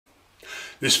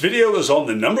This video is on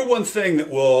the number one thing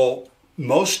that will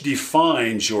most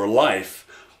defines your life,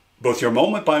 both your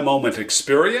moment-by-moment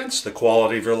experience, the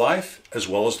quality of your life, as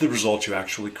well as the results you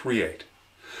actually create.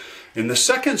 In the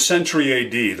 2nd century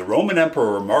AD, the Roman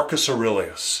Emperor Marcus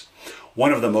Aurelius,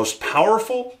 one of the most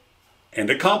powerful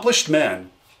and accomplished men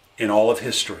in all of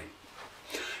history,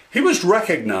 he was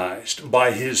recognized by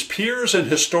his peers and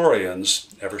historians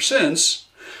ever since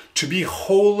to be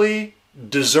wholly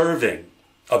deserving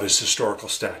of his historical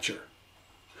stature,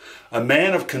 a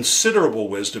man of considerable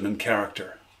wisdom and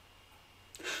character.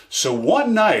 So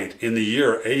one night in the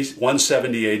year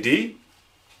 170 AD,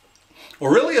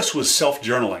 Aurelius was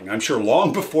self-journaling. I'm sure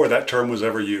long before that term was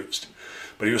ever used.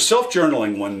 But he was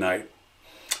self-journaling one night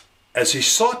as he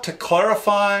sought to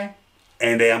clarify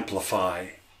and amplify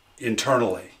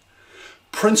internally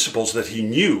principles that he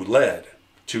knew led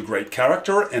to great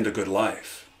character and a good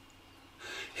life.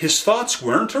 His thoughts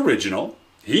weren't original.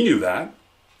 He knew that.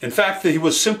 In fact, he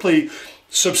was simply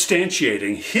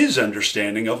substantiating his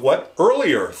understanding of what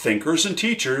earlier thinkers and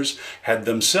teachers had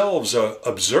themselves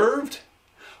observed,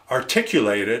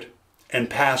 articulated, and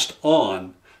passed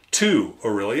on to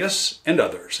Aurelius and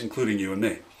others, including you and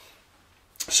me.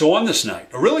 So on this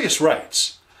night, Aurelius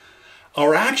writes,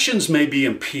 "Our actions may be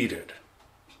impeded,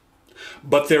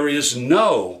 but there is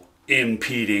no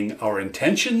impeding our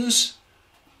intentions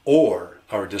or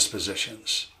our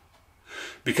dispositions,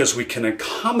 because we can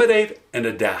accommodate and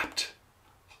adapt.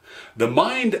 The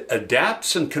mind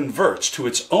adapts and converts to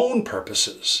its own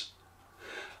purposes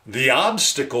the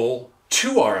obstacle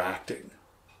to our acting.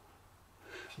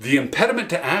 The impediment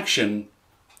to action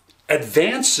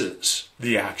advances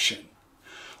the action.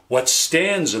 What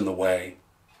stands in the way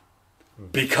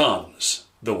becomes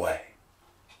the way."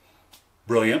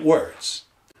 Brilliant words.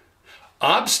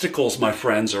 Obstacles, my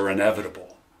friends, are inevitable.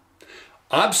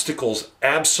 Obstacles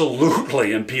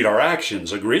absolutely impede our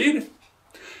actions, agreed?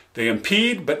 They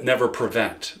impede but never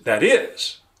prevent. That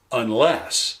is,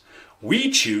 unless we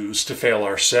choose to fail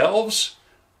ourselves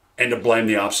and to blame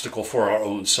the obstacle for our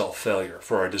own self-failure,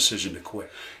 for our decision to quit.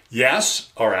 Yes,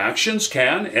 our actions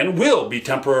can and will be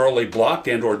temporarily blocked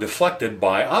and or deflected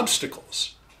by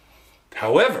obstacles.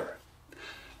 However,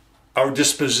 our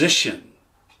disposition,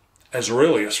 as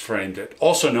Aurelius framed it,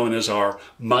 also known as our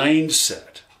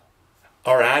mindset,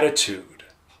 our attitude,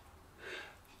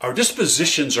 our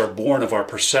dispositions are born of our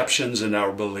perceptions and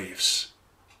our beliefs.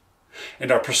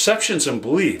 And our perceptions and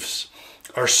beliefs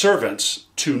are servants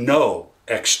to no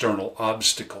external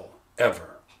obstacle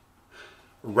ever.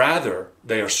 Rather,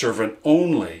 they are servant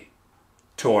only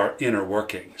to our inner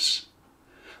workings,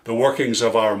 the workings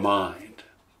of our mind.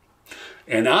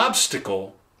 An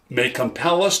obstacle may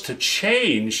compel us to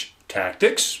change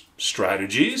tactics,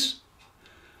 strategies,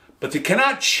 but they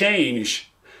cannot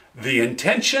change the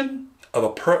intention of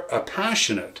a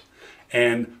passionate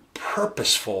and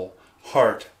purposeful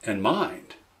heart and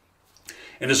mind.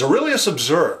 And as Aurelius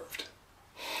observed,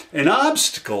 an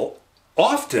obstacle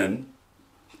often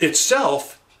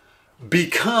itself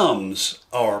becomes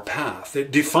our path. It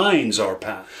defines our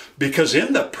path. Because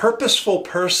in the purposeful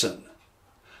person,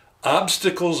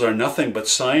 obstacles are nothing but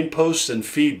signposts and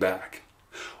feedback,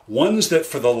 ones that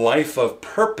for the life of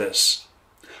purpose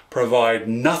provide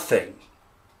nothing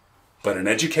but an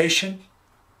education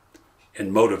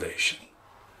and motivation,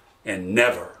 and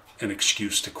never an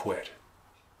excuse to quit.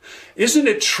 Isn't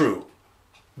it true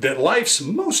that life's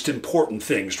most important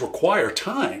things require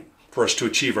time for us to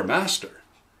achieve or master?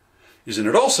 Isn't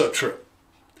it also true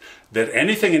that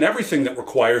anything and everything that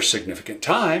requires significant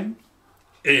time,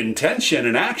 intention,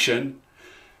 and action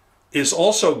is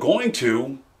also going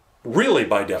to, really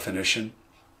by definition,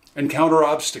 encounter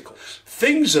obstacles?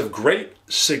 Things of great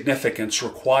significance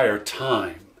require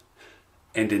time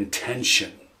and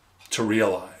intention to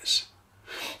realize.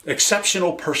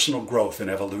 Exceptional personal growth and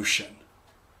evolution,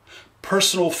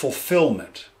 personal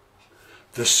fulfillment,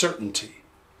 the certainty,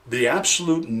 the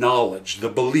absolute knowledge, the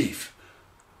belief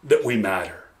that we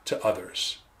matter to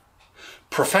others,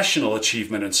 professional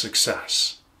achievement and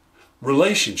success,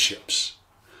 relationships.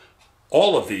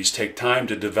 All of these take time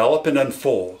to develop and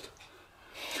unfold.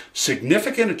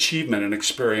 Significant achievement and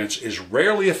experience is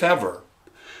rarely, if ever,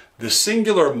 the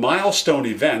singular milestone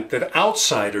event that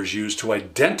outsiders use to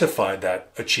identify that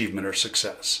achievement or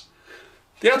success.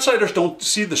 The outsiders don't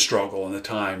see the struggle and the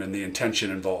time and the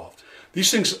intention involved. These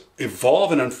things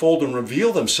evolve and unfold and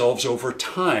reveal themselves over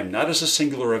time, not as a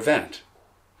singular event.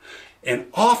 And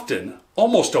often,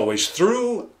 almost always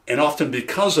through and often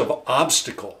because of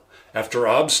obstacle after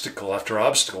obstacle after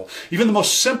obstacle, even the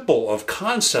most simple of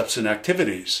concepts and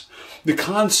activities, the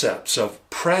concepts of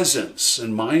presence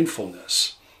and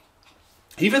mindfulness,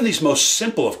 Even these most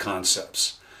simple of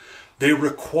concepts, they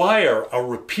require a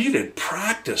repeated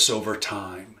practice over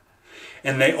time.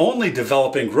 And they only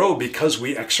develop and grow because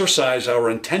we exercise our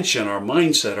intention, our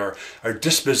mindset, our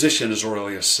disposition, as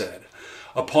Aurelius said,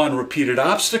 upon repeated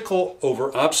obstacle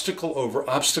over obstacle over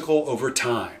obstacle over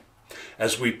time,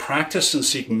 as we practice and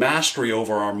seek mastery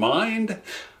over our mind,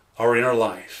 our inner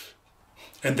life.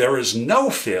 And there is no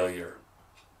failure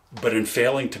but in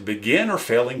failing to begin or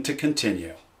failing to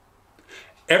continue.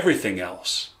 Everything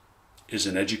else is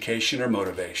an education or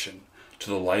motivation to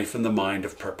the life and the mind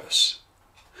of purpose.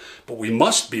 But we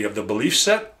must be of the belief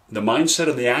set, the mindset,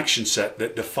 and the action set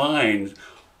that define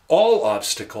all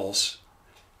obstacles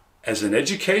as an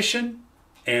education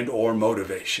and or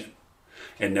motivation,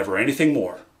 and never anything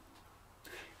more.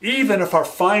 Even if our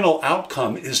final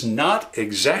outcome is not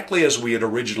exactly as we had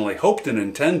originally hoped and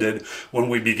intended when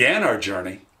we began our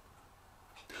journey,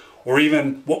 or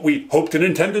even what we hoped and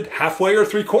intended halfway or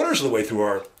 3/4 of the way through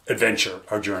our adventure,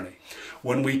 our journey.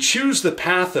 When we choose the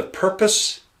path of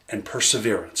purpose and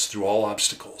perseverance through all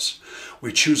obstacles,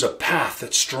 we choose a path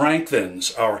that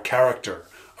strengthens our character,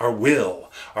 our will,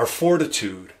 our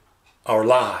fortitude, our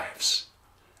lives,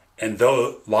 and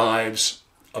the lives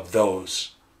of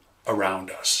those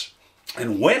around us.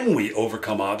 And when we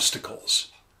overcome obstacles,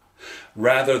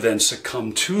 rather than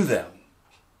succumb to them,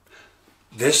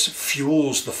 this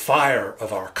fuels the fire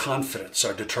of our confidence,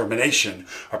 our determination,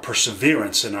 our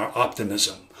perseverance, and our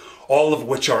optimism, all of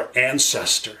which are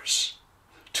ancestors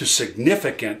to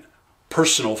significant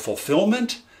personal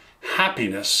fulfillment,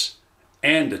 happiness,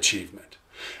 and achievement.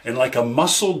 And like a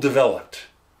muscle developed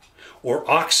or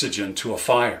oxygen to a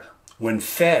fire, when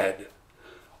fed,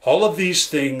 all of these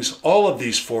things, all of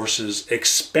these forces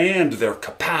expand their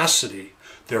capacity,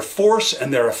 their force,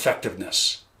 and their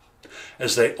effectiveness,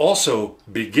 as they also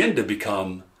begin to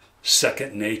become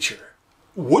second nature.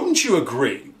 Wouldn't you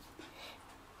agree?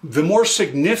 The more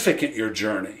significant your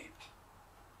journey,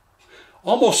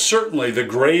 almost certainly the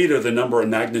greater the number and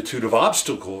magnitude of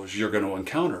obstacles you're going to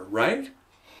encounter, right?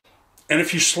 And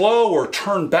if you slow or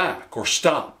turn back or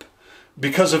stop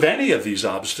because of any of these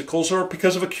obstacles or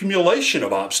because of accumulation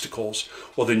of obstacles,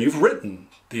 well, then you've written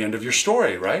the end of your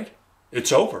story, right?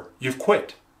 It's over. You've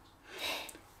quit.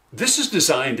 This is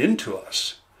designed into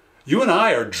us. You and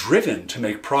I are driven to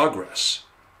make progress,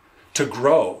 to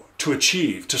grow, to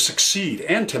achieve, to succeed,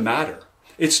 and to matter.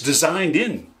 It's designed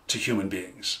into human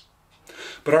beings.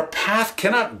 But our path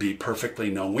cannot be perfectly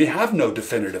known. We have no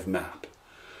definitive map.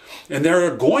 And there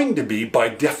are going to be, by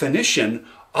definition,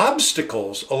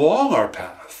 obstacles along our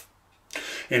path.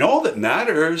 And all that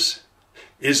matters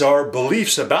is our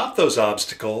beliefs about those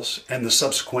obstacles and the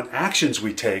subsequent actions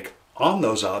we take on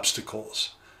those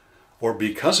obstacles or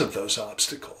because of those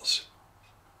obstacles.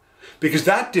 Because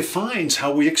that defines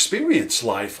how we experience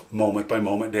life moment by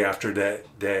moment, day after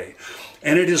day.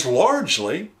 And it is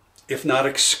largely, if not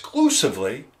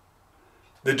exclusively,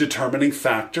 the determining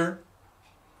factor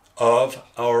of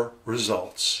our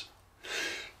results.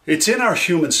 It's in our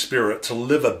human spirit to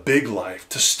live a big life,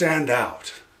 to stand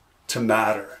out, to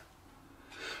matter.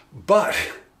 But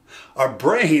our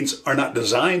brains are not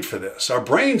designed for this. Our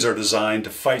brains are designed to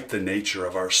fight the nature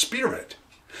of our spirit.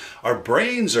 Our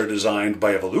brains are designed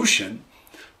by evolution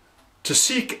to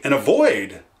seek and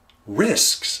avoid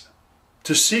risks,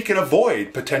 to seek and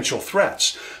avoid potential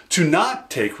threats, to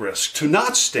not take risks, to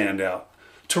not stand out,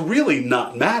 to really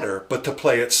not matter, but to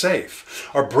play it safe.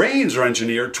 Our brains are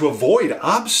engineered to avoid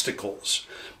obstacles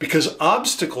because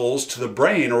obstacles to the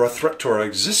brain are a threat to our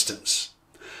existence.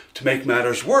 To make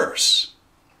matters worse,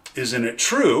 isn't it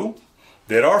true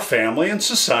that our family and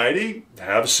society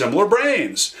have similar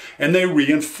brains and they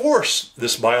reinforce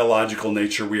this biological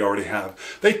nature we already have?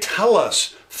 They tell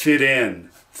us, fit in,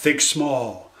 think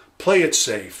small, play it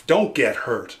safe, don't get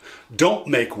hurt, don't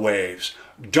make waves,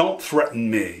 don't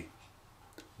threaten me.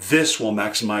 This will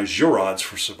maximize your odds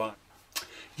for survival.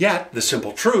 Yet, the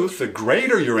simple truth, the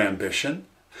greater your ambition,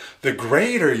 the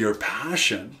greater your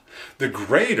passion, the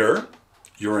greater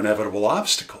your inevitable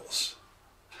obstacles,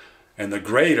 and the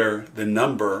greater the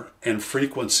number and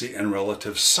frequency and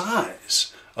relative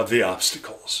size of the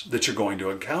obstacles that you're going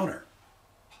to encounter.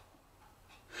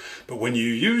 But when you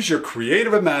use your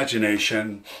creative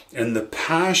imagination and the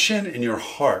passion in your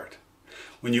heart,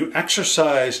 when you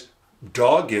exercise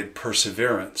dogged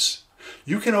perseverance,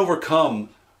 you can overcome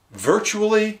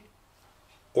virtually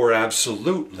or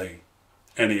absolutely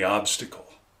any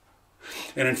obstacle.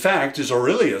 And in fact, as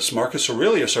Marcus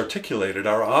Aurelius articulated,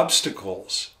 our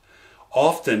obstacles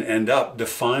often end up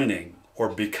defining or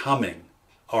becoming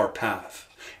our path.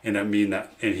 And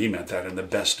he meant that in the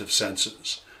best of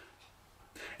senses.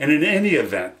 And in any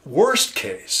event, worst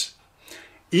case,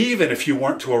 even if you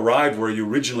weren't to arrive where you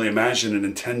originally imagined and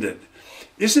intended.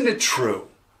 Isn't it true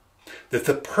that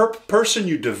the person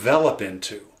you develop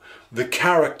into, the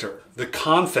character, the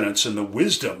confidence, and the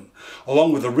wisdom,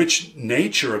 along with the rich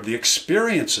nature of the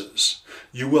experiences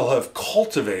you will have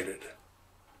cultivated,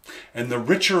 and the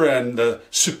richer and the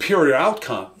superior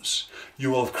outcomes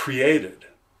you will have created,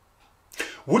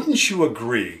 wouldn't you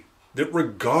agree that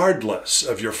regardless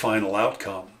of your final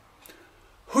outcome,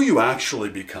 who you actually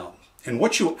become and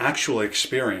what you actually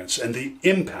experience and the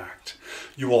impact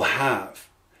you will have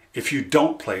if you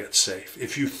don't play it safe,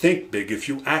 if you think big, if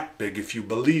you act big, if you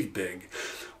believe big,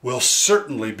 will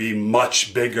certainly be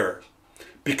much bigger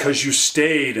because you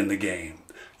stayed in the game,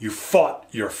 you fought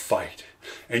your fight,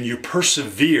 and you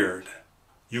persevered,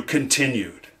 you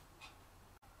continued.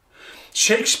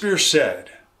 Shakespeare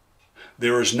said,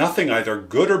 "There is nothing either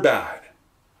good or bad,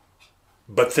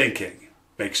 but thinking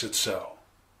makes it so."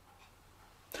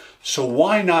 So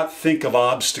why not think of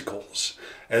obstacles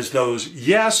as those,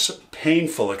 yes,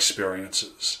 painful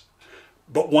experiences,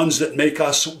 but ones that make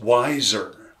us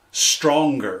wiser,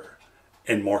 stronger,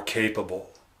 and more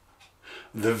capable.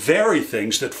 The very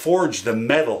things that forge the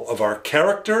metal of our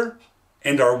character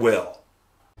and our will.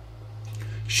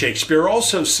 Shakespeare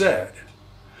also said,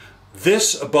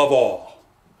 "This above all,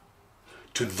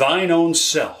 to thine own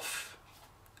self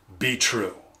be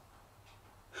true."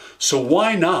 So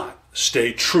why not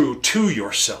stay true to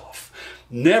yourself,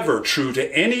 never true to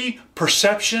any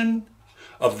perception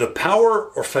of the power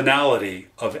or finality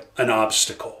of an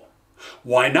obstacle?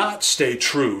 Why not stay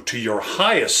true to your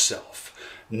highest self,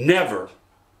 never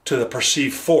to the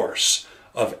perceived force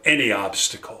of any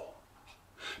obstacle?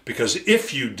 Because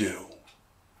if you do,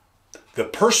 the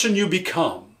person you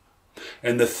become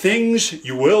and the things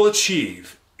you will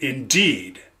achieve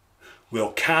indeed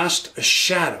will cast a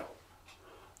shadow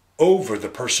over the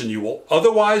person you will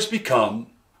otherwise become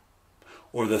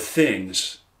or the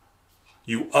things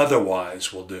you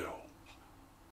otherwise will do.